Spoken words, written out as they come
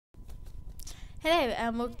Hello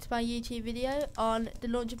and welcome to my YouTube video on the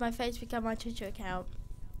launch of my Facebook and my Twitter account.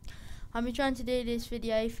 I've been trying to do this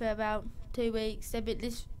video for about 2 weeks. But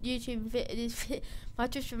this my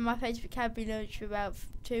Twitter and my Facebook have been launched for about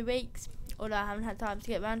 2 weeks, although I haven't had time to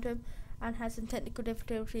get around to them and had some technical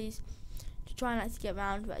difficulties to try and actually get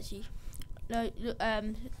around to actually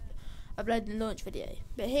upload the launch video.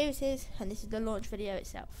 But here it is, and this is the launch video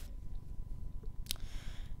itself.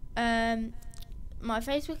 My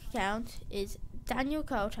Facebook account is Daniel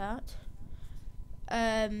Coulthart,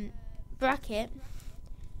 bracket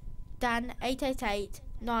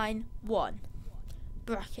Dan88891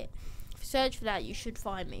 bracket. If you search for that, you should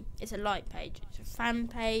find me. It's a like page. It's a fan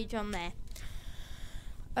page on there.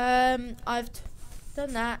 I've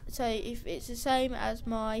done that, so if it's the same as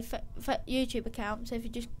my YouTube account, so if you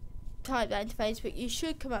just type that into Facebook, you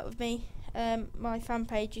should come up with me. My fan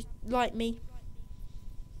page is like me.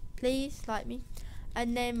 Please like me.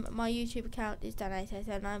 And then my YouTube account is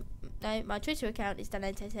Dan88891. No, my Twitter account is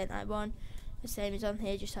Dan88891. The same as on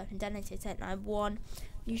here, just type in Dan88891.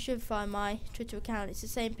 You should find my Twitter account. It's the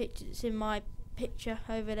same picture that's in my picture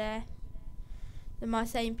over there. My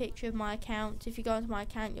same picture of my account. If you go onto my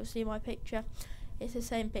account, you'll see my picture. It's the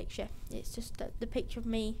same picture. It's just the picture of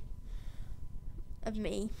me.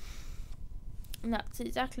 And that's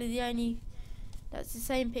exactly the only. That's the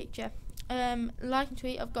same picture. Like and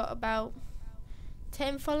tweet. I've got about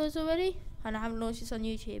 10 followers already, and I haven't launched this on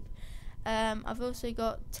YouTube. I've also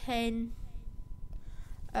got 10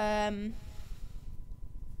 I've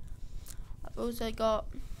also got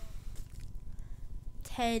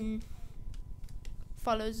 10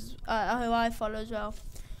 followers who I follow as well.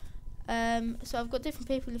 So I've got different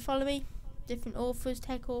people who follow me, different authors,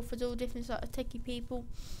 tech authors, all different sort of techie people.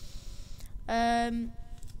 So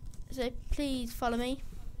please follow me.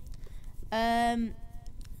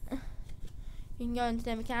 You can go into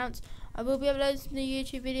them accounts. I will be uploading some new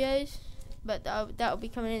YouTube videos, but that will be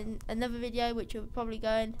coming in another video, which will probably go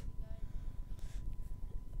in.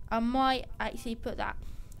 I might actually put that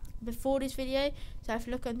before this video, so if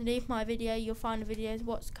you look underneath my video, you'll find the videos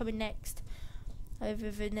what's coming next over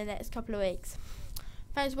the next couple of weeks.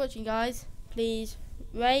 Thanks for watching, guys. Please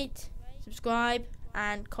rate, subscribe,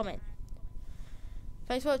 and comment.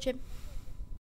 Thanks for watching.